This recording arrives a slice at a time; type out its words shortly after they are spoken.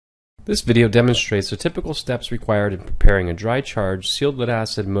This video demonstrates the typical steps required in preparing a dry charge sealed lead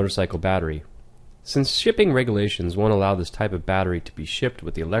acid motorcycle battery. Since shipping regulations won't allow this type of battery to be shipped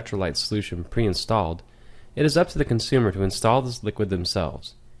with the electrolyte solution pre-installed, it is up to the consumer to install this liquid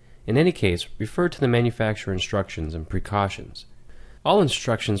themselves. In any case, refer to the manufacturer instructions and precautions. All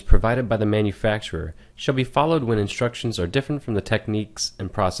instructions provided by the manufacturer shall be followed when instructions are different from the techniques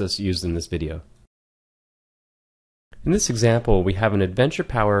and process used in this video. In this example, we have an Adventure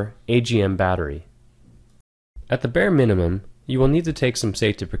Power AGM battery. At the bare minimum, you will need to take some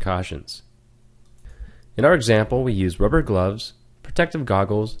safety precautions. In our example, we use rubber gloves, protective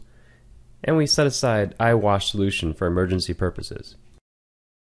goggles, and we set aside eye wash solution for emergency purposes.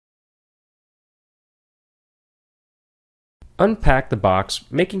 Unpack the box,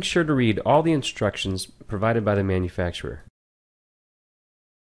 making sure to read all the instructions provided by the manufacturer.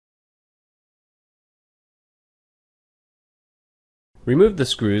 Remove the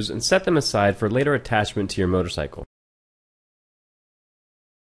screws and set them aside for later attachment to your motorcycle.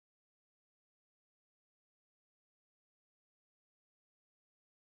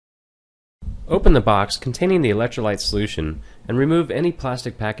 Open the box containing the electrolyte solution and remove any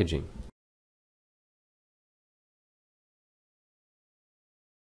plastic packaging.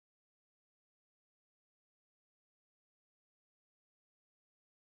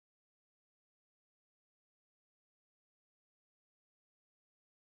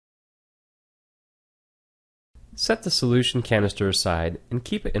 Set the solution canister aside and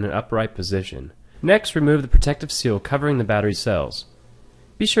keep it in an upright position. Next, remove the protective seal covering the battery cells.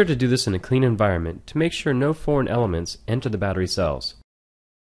 Be sure to do this in a clean environment to make sure no foreign elements enter the battery cells.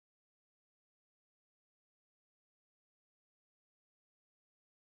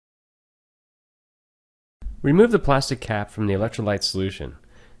 Remove the plastic cap from the electrolyte solution.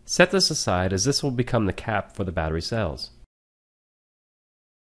 Set this aside as this will become the cap for the battery cells.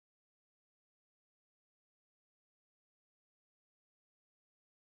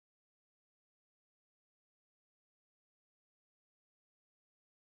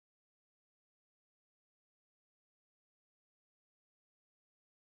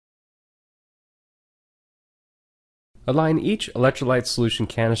 Align each electrolyte solution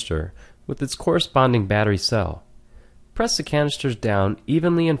canister with its corresponding battery cell. Press the canisters down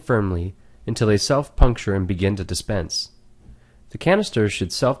evenly and firmly until they self-puncture and begin to dispense. The canisters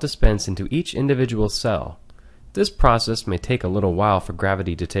should self-dispense into each individual cell. This process may take a little while for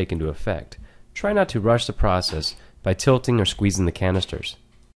gravity to take into effect. Try not to rush the process by tilting or squeezing the canisters.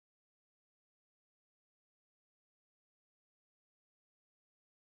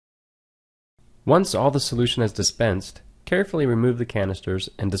 Once all the solution has dispensed, carefully remove the canisters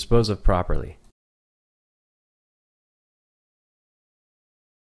and dispose of properly.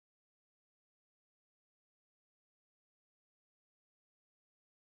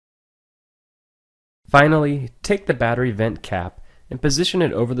 Finally, take the battery vent cap and position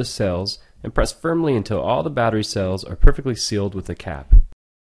it over the cells and press firmly until all the battery cells are perfectly sealed with the cap.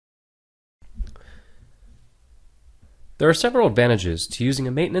 There are several advantages to using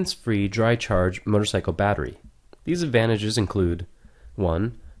a maintenance-free dry charge motorcycle battery. These advantages include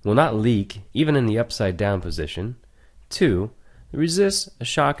 1. Will not leak even in the upside down position. 2. Resists a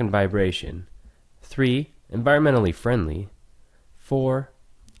shock and vibration. 3. Environmentally friendly. 4.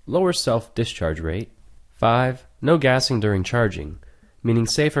 Lower self-discharge rate. 5. No gassing during charging, meaning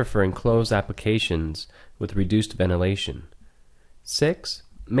safer for enclosed applications with reduced ventilation. 6.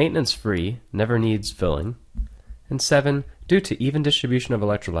 Maintenance-free, never needs filling. And 7. Due to even distribution of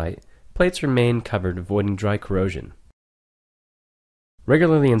electrolyte, plates remain covered, avoiding dry corrosion.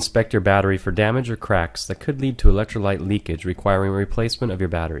 Regularly inspect your battery for damage or cracks that could lead to electrolyte leakage requiring replacement of your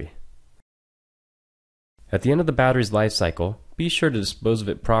battery. At the end of the battery's life cycle, be sure to dispose of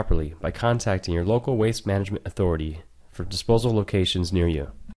it properly by contacting your local waste management authority for disposal locations near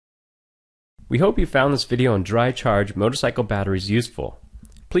you. We hope you found this video on dry charge motorcycle batteries useful.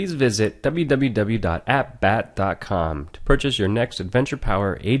 Please visit www.appbat.com to purchase your next Adventure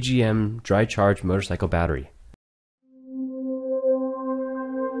Power AGM dry charge motorcycle battery.